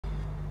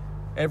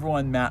Hey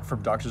everyone, Matt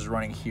from Doctors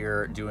Running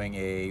here, doing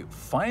a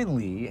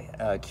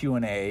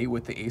Q&A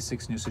with the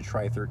ASICS Noosa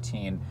Tri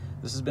 13.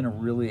 This has been a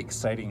really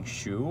exciting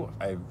shoe.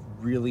 I've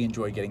really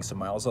enjoyed getting some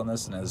miles on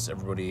this, and as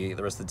everybody,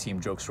 the rest of the team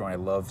jokes around, I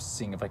love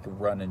seeing if I can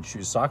run in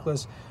shoes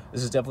sockless.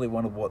 This is definitely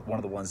one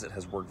of the ones that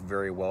has worked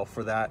very well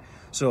for that.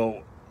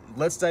 So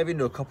let's dive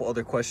into a couple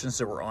other questions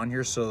that were on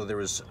here. So there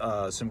was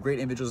some great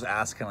individuals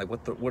asked kind of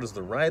like what is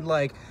the ride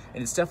like,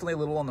 and it's definitely a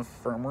little on the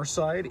firmer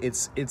side.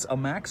 It's a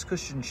max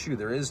cushion shoe.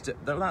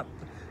 They're not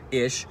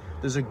ish.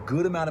 There's a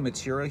good amount of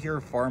material here,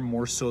 far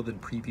more so than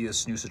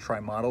previous Noosa Tri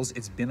models.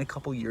 It's been a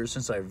couple years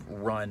since I've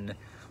run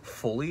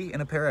fully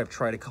in a pair. I've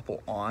tried a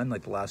couple on,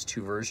 like the last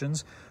two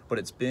versions, but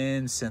it's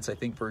been since I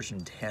think version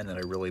 10 that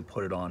I really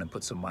put it on and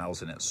put some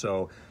miles in it.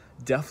 So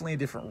definitely a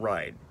different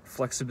ride.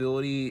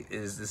 Flexibility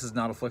this is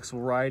not a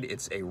flexible ride.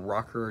 It's a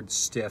rocker,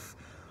 stiff,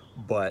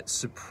 but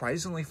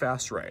surprisingly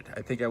fast ride.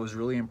 I think I was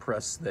really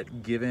impressed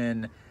that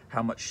given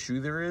how much shoe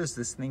there is,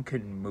 this thing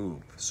can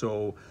move.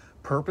 So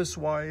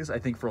purpose-wise, I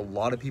think for a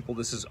lot of people,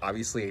 this is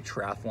obviously a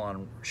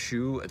triathlon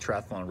shoe, a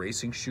triathlon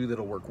racing shoe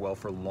that'll work well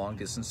for long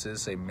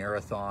distances, say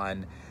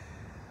marathon,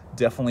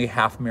 definitely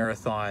half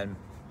marathon.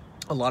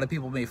 A lot of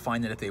people may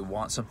find that if they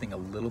want something a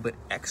little bit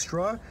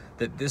extra,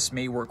 that this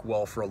may work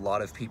well for a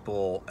lot of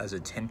people as a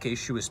 10K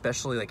shoe,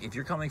 especially like if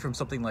you're coming from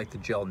something like the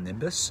Gel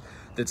Nimbus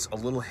that's a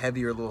little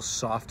heavier, a little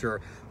softer.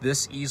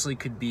 This easily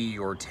could be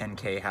your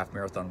 10K half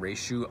marathon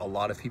race shoe. A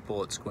lot of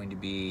people, it's going to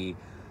be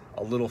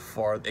a little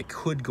far. It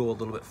could go a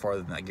little bit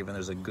farther than that, given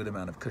there's a good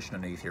amount of cushion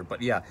underneath here.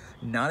 But yeah,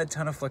 not a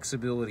ton of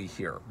flexibility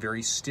here.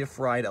 Very stiff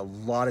ride, a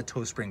lot of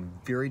toe spring,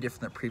 very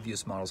different than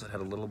previous models that had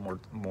a little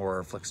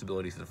more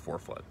flexibility to the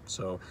forefoot.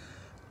 So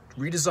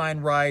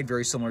redesigned ride,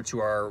 very similar to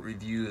our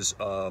reviews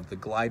of the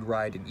Glide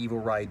Ride and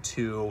Evo Ride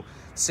 2.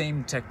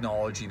 Same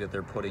technology that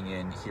they're putting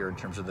in here in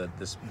terms of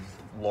this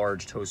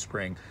large toe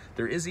spring.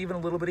 There is even a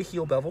little bit of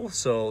heel bevel,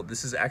 so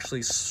this is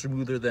actually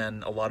smoother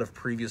than a lot of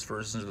previous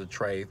versions of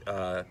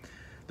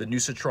the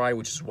Noosa Tri,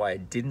 which is why I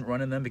didn't run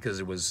in them, because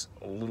it was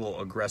a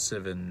little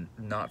aggressive and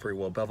not very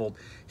well beveled.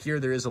 Here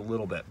there is a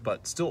little bit,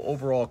 but still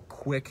overall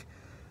quick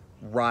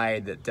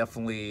ride that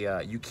definitely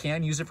you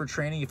can use it for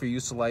training if you're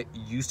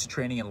used to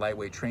training in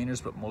lightweight trainers,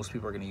 but most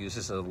people are going to use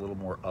this as a little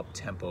more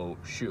up-tempo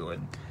shoe.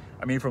 And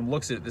I mean, from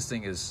looks at it, this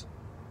thing is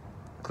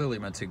clearly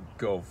meant to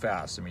go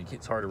fast. I mean,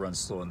 it's hard to run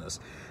slow in this.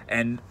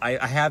 And I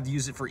have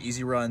used it for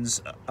easy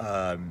runs.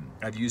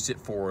 I've used it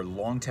for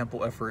long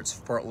tempo efforts,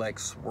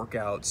 fartleks,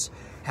 workouts.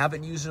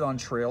 Haven't used it on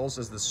trails,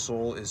 as the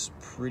sole is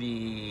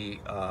pretty,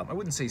 I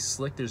wouldn't say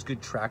slick, there's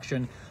good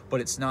traction, but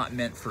it's not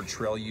meant for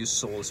trail use.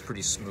 Sole is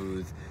pretty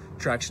smooth.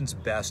 Traction's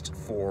best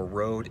for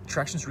road.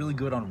 Traction's really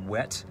good on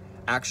wet.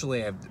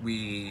 Actually,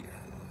 we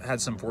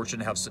had some fortune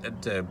to have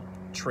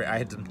I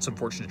had some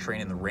fortune to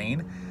train in the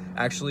rain,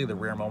 actually, the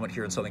rare moment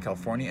here in Southern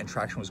California, and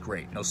traction was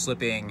great. No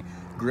slipping,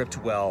 gripped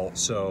well,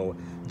 so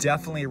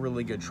definitely a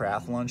really good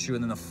triathlon shoe.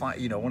 And then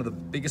one of the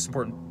biggest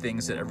important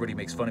things that everybody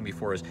makes fun of me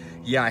for is,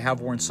 yeah, I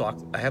have worn the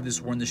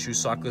shoe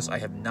sockless. I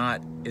have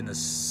not, in the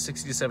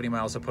 60 to 70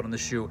 miles I put on the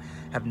shoe,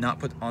 have not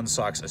put on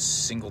socks a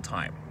single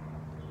time.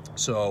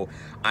 So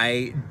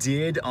I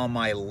did on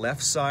my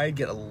left side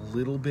get a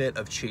little bit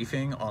of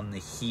chafing on the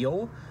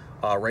heel,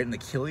 right in the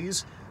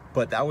Achilles,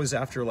 but that was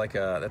after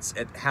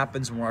it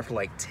happens more after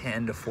like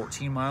 10 to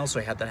 14 miles. So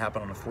I had that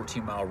happen on a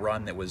 14-mile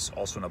run that was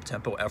also an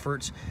up-tempo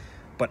effort.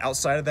 But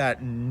outside of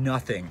that,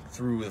 nothing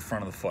through the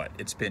front of the foot.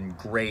 It's been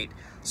great.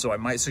 So I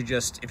might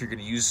suggest, if you're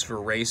going to use this for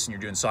a race and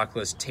you're doing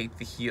sockless, take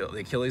the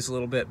Achilles a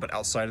little bit. But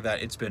outside of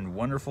that, it's been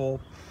wonderful.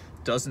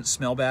 Doesn't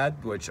smell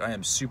bad, which I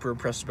am super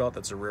impressed about.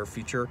 That's a rare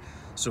feature.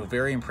 So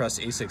very impressed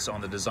ASICS on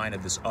the design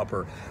of this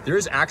upper. There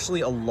is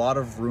actually a lot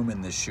of room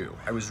in this shoe.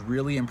 I was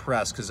really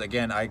impressed because,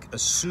 again, I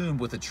assumed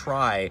with a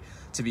Tri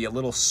to be a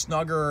little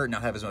snugger,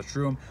 not have as much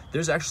room.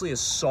 There's actually a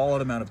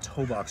solid amount of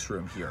toe box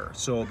room here.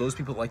 So those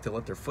people that like to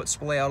let their foot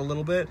splay out a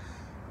little bit,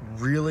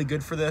 really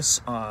good for this.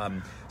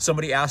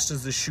 Somebody asked,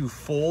 does the shoe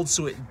fold?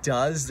 So it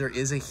does. There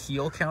is a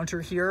heel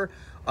counter here.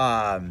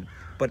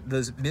 But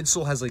the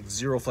midsole has like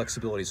zero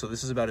flexibility, so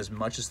this is about as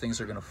much as things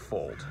are gonna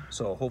fold.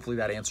 So hopefully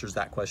that answers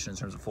that question in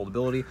terms of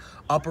foldability.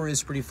 Upper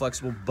is pretty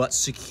flexible but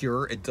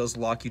secure. It does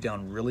lock you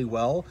down really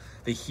well.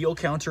 The heel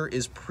counter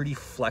is pretty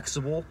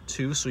flexible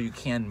too, so you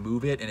can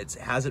move it, and it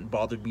hasn't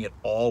bothered me at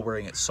all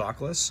wearing it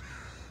sockless.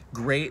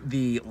 Great,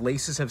 the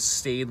laces have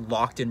stayed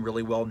locked in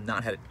really well,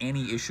 not had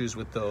any issues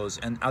with those.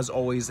 And as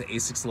always, the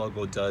ASICS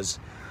logo does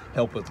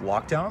help with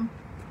lockdown.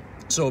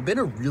 So it's been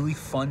a really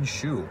fun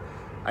shoe.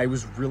 I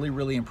was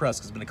really impressed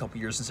because it's been a couple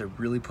years since I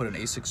really put an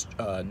ASICS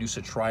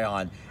Noosa Tri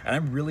on, and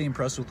I'm really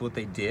impressed with what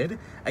they did.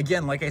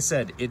 Again, like I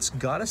said, it's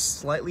got a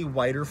slightly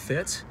wider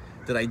fit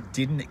that I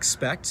didn't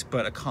expect,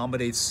 but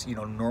accommodates,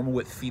 normal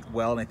width feet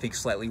well, and I think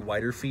slightly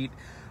wider feet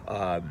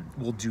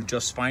will do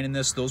just fine in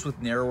this. Those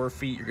with narrower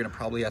feet, you're gonna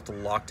probably have to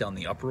lock down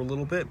the upper a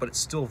little bit, but it's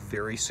still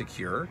very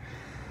secure.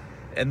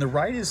 And the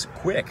ride is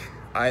quick.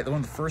 one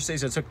of the first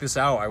days I took this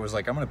out, I was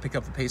like, I'm gonna pick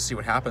up the pace, see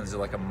what happens at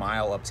like a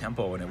mile up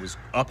tempo, and it was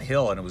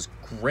uphill, and it was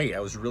great. I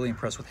was really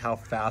impressed with how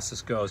fast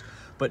this goes.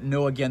 But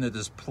know again that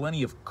there's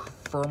plenty of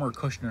firmer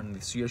cushion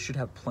underneath, so you should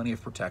have plenty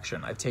of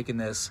protection. I've taken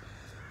this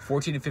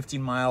 14 to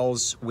 15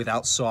 miles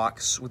without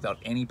socks, without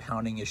any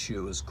pounding issue.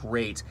 It was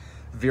great.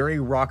 Very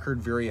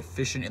rockered, very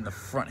efficient in the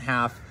front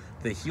half.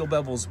 The heel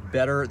bevel's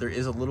better. There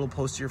is a little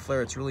posterior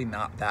flare. It's really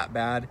not that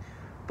bad.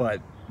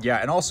 But yeah,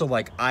 and also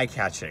like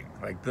eye-catching.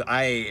 Like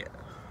I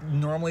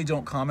normally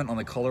don't comment on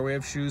the colorway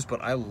of shoes,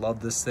 but I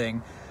love this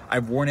thing.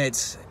 I've worn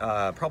it,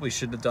 probably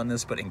shouldn't have done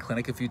this, but in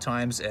clinic a few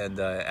times and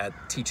at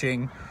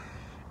teaching,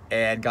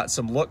 and got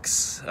some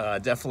looks.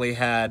 Definitely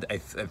had, I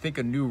think,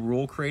 a new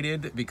rule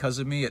created because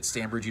of me at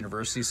Stanford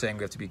University saying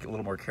we have to be a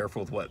little more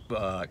careful with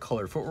what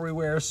colored footwear we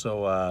wear.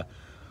 So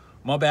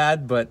my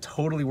bad, but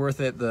totally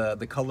worth it.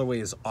 The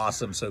colorway is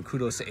awesome. So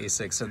kudos to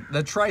ASICS, and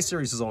the Tri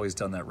series has always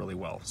done that really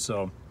well.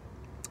 So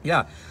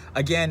yeah,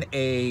 again,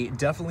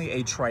 definitely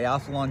a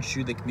triathlon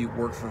shoe that can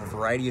work for a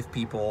variety of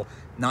people,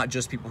 not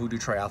just people who do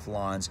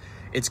triathlons.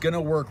 It's gonna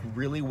work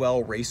really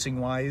well racing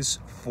wise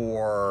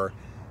for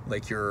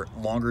like your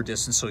longer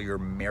distance, so your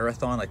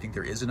marathon. I think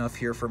there is enough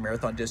here for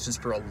marathon distance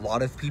for a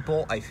lot of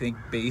people. I think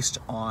based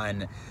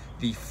on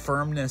the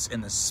firmness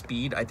and the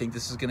speed, I think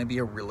this is gonna be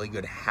a really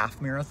good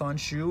half marathon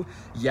shoe.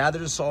 Yeah,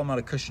 there's a small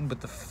amount of cushion,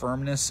 but the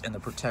firmness and the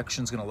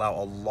protection is gonna allow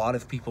a lot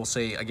of people,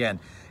 say,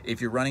 again,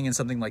 if you're running in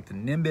something like the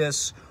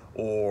Nimbus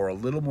or a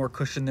little more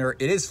cushion there.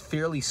 It is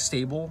fairly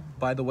stable,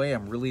 by the way.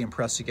 I'm really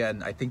impressed.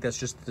 Again, I think that's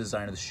just the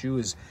design of the shoe,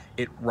 is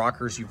it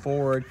rockers you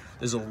forward.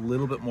 There's a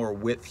little bit more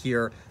width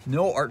here.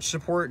 No arch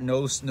support,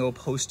 no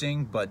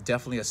posting, but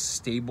definitely a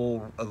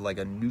stable, like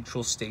a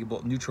neutral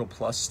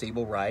plus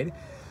stable ride.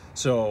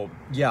 So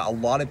yeah, a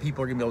lot of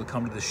people are gonna be able to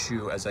come to the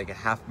shoe as like a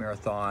half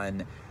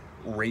marathon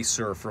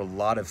racer. For a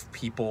lot of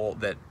people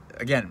that,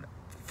 again,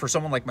 for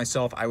someone like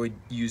myself, I would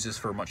use this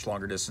for much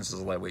longer distance as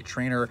a lightweight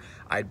trainer.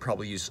 I'd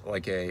probably use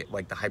like the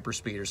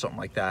Hyperspeed or something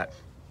like that,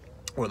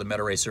 or the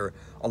Meta Racer.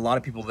 A lot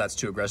of people, that's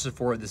too aggressive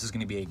for it. This is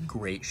going to be a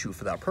great shoe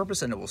for that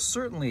purpose, and it will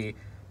certainly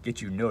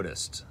get you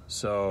noticed.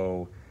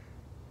 So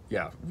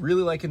yeah,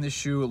 really liking this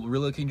shoe.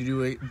 Really looking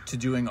to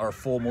doing our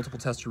full multiple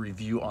tester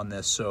review on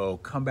this. So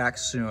come back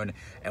soon,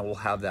 and we'll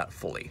have that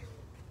fully.